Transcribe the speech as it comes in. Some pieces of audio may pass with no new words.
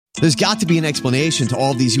There's got to be an explanation to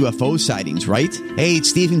all of these UFO sightings, right? Hey,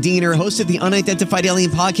 it's Stephen Diener, host of the Unidentified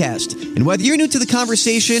Alien Podcast. And whether you're new to the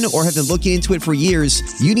conversation or have been looking into it for years,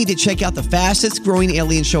 you need to check out the fastest growing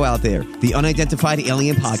alien show out there, the Unidentified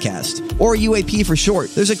Alien Podcast, or UAP for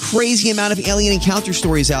short. There's a crazy amount of alien encounter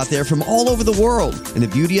stories out there from all over the world. And the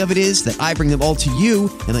beauty of it is that I bring them all to you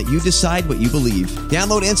and let you decide what you believe.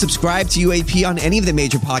 Download and subscribe to UAP on any of the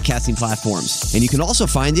major podcasting platforms. And you can also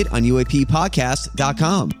find it on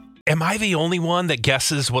UAPpodcast.com. Am I the only one that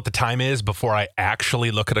guesses what the time is before I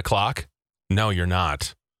actually look at a clock? No, you're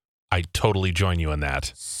not. I totally join you in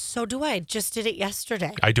that. So do I. Just did it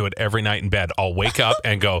yesterday. I do it every night in bed. I'll wake up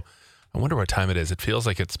and go, I wonder what time it is. It feels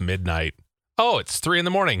like it's midnight. Oh, it's 3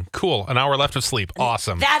 a.m. Cool. An hour left of sleep.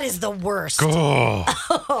 Awesome. That is the worst.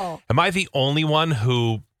 Oh. Am I the only one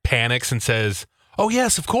who panics and says, oh,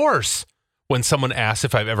 yes, of course, when someone asks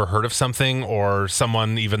if I've ever heard of something or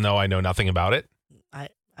someone, even though I know nothing about it?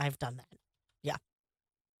 I've done that. Yeah.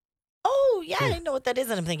 Oh, yeah, I know what that is.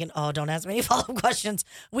 And I'm thinking, oh, don't ask me any follow-up questions.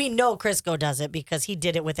 We know Crisco does it because he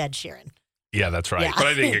did it with Ed Sheeran. Yeah, that's right. Yeah. But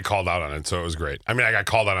I didn't get called out on it, so it was great. I mean, I got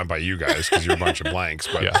called out on by you guys because you're a bunch of blanks,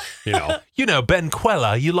 but, you know. You know, Ben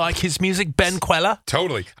Queller. You like his music, Ben Queller?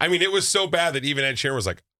 Totally. I mean, it was so bad that even Ed Sheeran was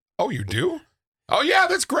like, oh, you do? Oh, yeah,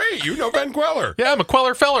 that's great. You know Ben Queller. Yeah, I'm a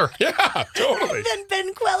Queller feller. Yeah, totally. And then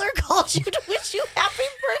Ben Queller called you to wish you happy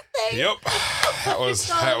birthday. Yep. That was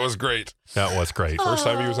great. That was great. First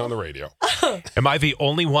time he was on the radio. Am I the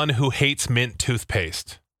only one who hates mint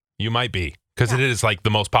toothpaste? You might be, because it is like the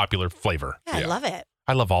most popular flavor. Yeah, I love it.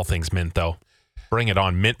 I love all things mint, though. Bring it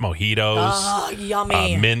on. Mint mojitos. Oh,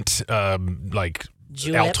 yummy. Mint, like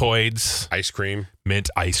Julep. Altoids. Ice cream. Mint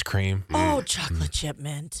ice cream. Oh, chocolate chip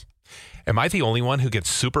mint. Am I the only one who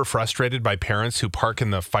gets super frustrated by parents who park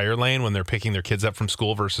in the fire lane when they're picking their kids up from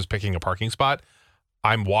school versus picking a parking spot?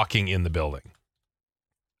 I'm walking in the building.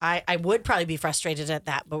 I would probably be frustrated at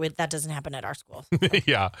that, but that doesn't happen at our school.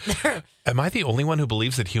 Yeah. Am I the only one who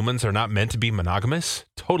believes that humans are not meant to be monogamous?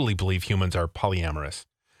 Totally believe humans are polyamorous.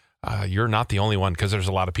 You're not the only one because there's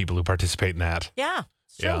a lot of people who participate in that. Yeah.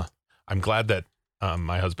 It's true. Yeah. I'm glad that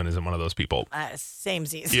my husband isn't one of those people.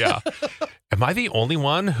 Samesies. Yeah. Am I the only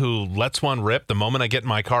one who lets one rip the moment I get in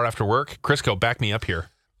my car after work? Crisco, back me up here.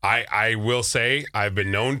 I will say I've been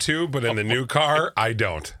known to, but in the new car, I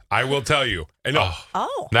don't. I will tell you. And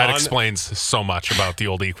that explains so much about the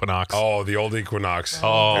old Equinox. Oh, the old Equinox.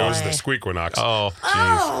 Oh. It was the Squeakwinox. Oh,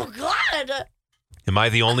 jeez. Oh, God. Am I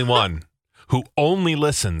the only one who only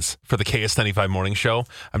listens for the KS95 morning show?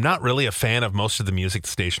 I'm not really a fan of most of the music the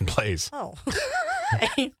station plays. Oh.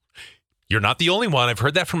 You're not the only one. I've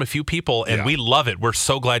heard that from a few people, and we love it. We're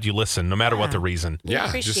so glad you listen, no matter what the reason. Yeah,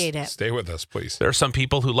 appreciate just it. Stay with us, please. There are some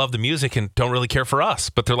people who love the music and don't really care for us,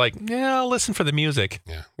 but they're like, yeah, I'll listen for the music.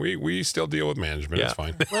 Yeah, we still deal with management. Yeah. It's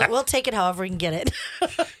fine. We'll take it however we can get it.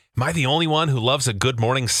 Am I the only one who loves a good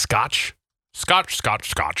morning scotch? Scotch.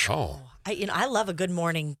 Oh. I love a good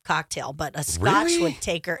morning cocktail, but a scotch Really? would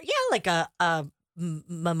take her. Yeah, like a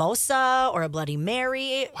mimosa or a Bloody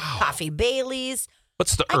Mary, coffee Baileys.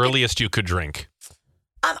 What's the earliest you could drink?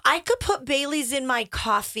 I could put Baileys in my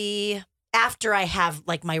coffee after I have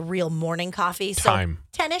like my real morning coffee. Time.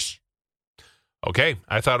 So 10-ish. Okay.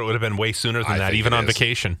 I thought it would have been way sooner than I that, think even it on is.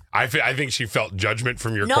 vacation. I think she felt judgment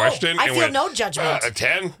from your No, question. I and feel went, no judgment.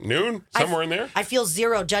 10, noon, somewhere in there. I feel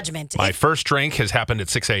zero judgment. My first drink has happened at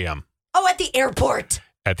 6 a.m. At the airport.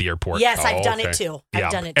 at the airport. Yes, Oh, I've done it okay. too. Yeah.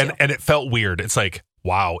 I've done it too. And it felt weird. It's like,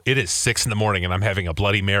 wow, it is 6 a.m. and I'm having a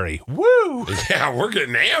Bloody Mary. Woo! Yeah, we're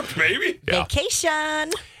getting amped, baby. Yeah.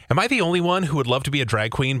 Vacation. Am I the only one who would love to be a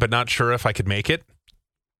drag queen but not sure if I could make it?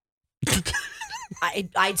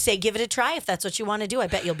 I'd say give it a try if that's what you want to do. I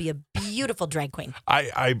bet you'll be a beautiful drag queen.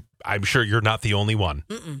 I'm sure you're not the only one.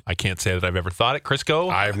 Mm-mm. I can't say that I've ever thought it. Crisco,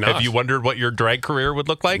 I have not. Have you wondered what your drag career would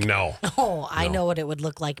look like? No. Oh, I know what it would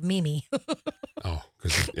look like. Mimi. Oh,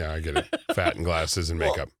 because, I get it. Fat and glasses and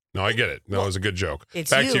makeup. No, I get it. No, it was a good joke.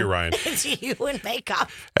 It's Back to you, Ryan. It's you in makeup.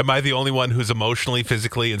 Am I the only one who's emotionally,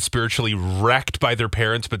 physically, and spiritually wrecked by their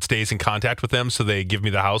parents but stays in contact with them so they give me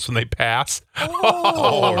the house when they pass?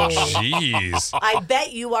 Oh, jeez. I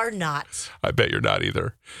bet you are not. I bet you're not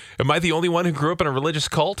either. Am I the only one who grew up in a religious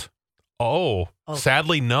cult? Oh,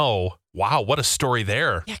 sadly, no. Wow, what a story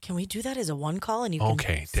there. Yeah, can we do that as a one call and you can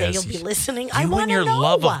Okay, say Des, you'll be listening? You I want and to your know.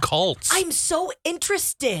 love of cults. I'm so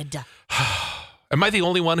interested. Am I the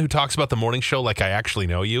only one who talks about the morning show like I actually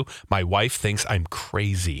know you? My wife thinks I'm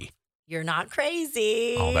crazy. You're not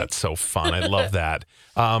crazy. Oh, that's so fun. I love that.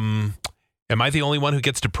 Am I the only one who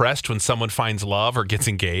gets depressed when someone finds love or gets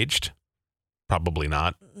engaged? Probably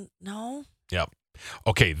not. No. Yep.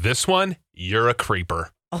 Okay, this one, you're a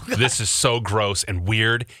creeper. Oh, God. This is so gross and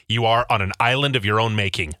weird. You are on an island of your own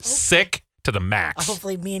making. Sick to the max.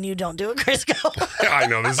 Hopefully me and you don't do it, Crisco. I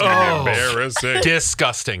know this is gonna be embarrassing.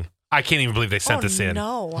 Disgusting. I can't even believe they sent this in.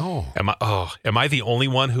 No. Oh, Am I the only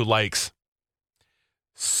one who likes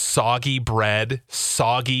soggy bread,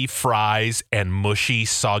 soggy fries, and mushy,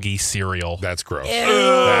 soggy cereal? that's gross. Ew.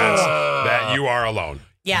 That you are alone.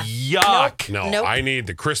 Yeah. Yuck. No, Nope. I need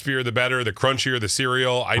the crispier the better, the crunchier the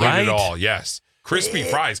cereal. I need Right? it all. Yes. Crispy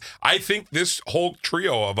fries. I think this whole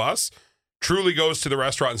trio of us truly goes to the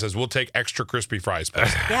restaurant and says, we'll take extra crispy fries,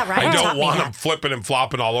 please. Yeah, right. I Taught don't me want that. them flipping and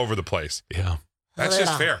flopping all over the place. Yeah. That's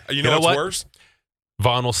just Ugh. fair. You You know know what's what? worse?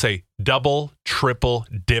 Vaughn will say, double, triple,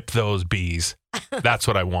 dip those bees. That's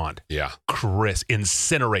what I want. Yeah. Chris,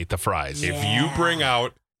 incinerate the fries. Yeah. If you bring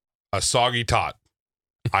out a soggy tot,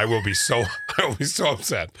 I will be so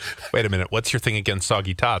upset. Wait a minute. What's your thing against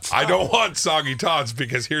soggy tots? I don't want soggy tots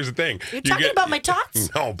because here's the thing. You're talking about my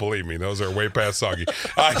tots? No, believe me, those are way past soggy.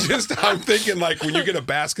 I'm thinking like when you get a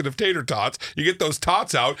basket of tater tots, you get those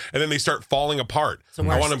tots out and then they start falling apart. the I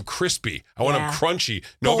worst. want them crispy. I want them Yeah. crunchy.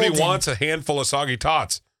 Nobody Golden. wants a handful of soggy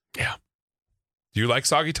tots. Yeah. Do you like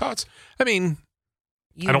soggy tots? I mean,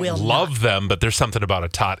 You I don't will love not. them, but there's something about a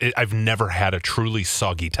tot. I've never had a truly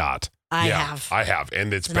soggy tot. I Yeah, have. I have,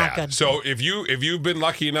 and it's It's not bad. good. So if you've been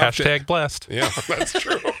lucky enough Hashtag blessed. yeah, that's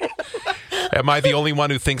true. Am I the only one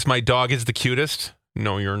who thinks my dog is the cutest?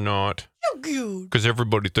 No, you're not. So cute. Because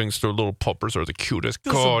everybody thinks their little puppers are the cutest.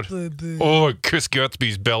 Just a God. baby. Oh, I kiss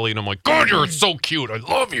Gatsby's belly, and I'm like, God, you're so cute. I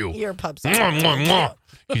love you. Your pups. Mwah, mwah, mwah.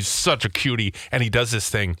 He's such a cutie. And he does this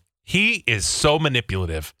thing. He is so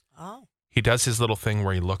manipulative. Oh. He does his little thing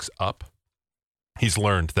where he looks up. He's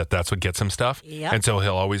learned that that's what gets him stuff. Yep. And so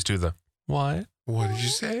he'll always do the, what? What did you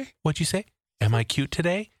say? What'd you say? Am I cute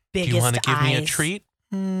today? Do Biggest you want to give me a eyes. treat?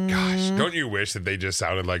 Gosh, don't you wish that they just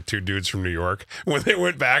sounded like two dudes from New York when they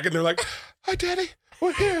went back and they're like, "Hi, Daddy,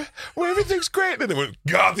 we're here. Well, everything's great." And then they went,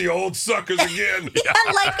 "God, the old suckers again." Yeah,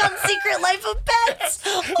 like on Secret Life of Pets.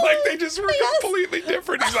 Like they just were Yes. completely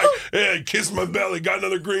different. He's like, "Hey, kiss my belly, got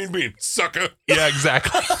another green bean, sucker." Yeah,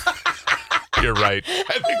 exactly. You're right.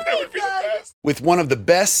 I think that would be the best. With one of the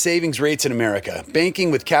best savings rates in America,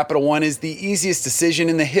 banking with Capital One is the easiest decision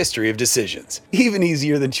in the history of decisions. Even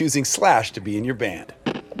easier than choosing Slash to be in your band.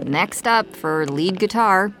 Next up for lead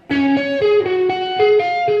guitar.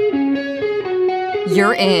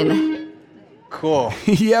 You're in. Cool.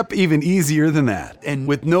 Yep, even easier than that. And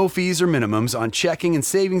with no fees or minimums on checking and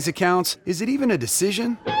savings accounts, is it even a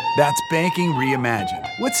decision? That's banking reimagined.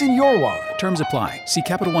 What's in your wallet? Terms apply. See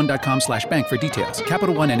CapitalOne.com/bank for details.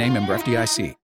 Capital One NA, member FDIC.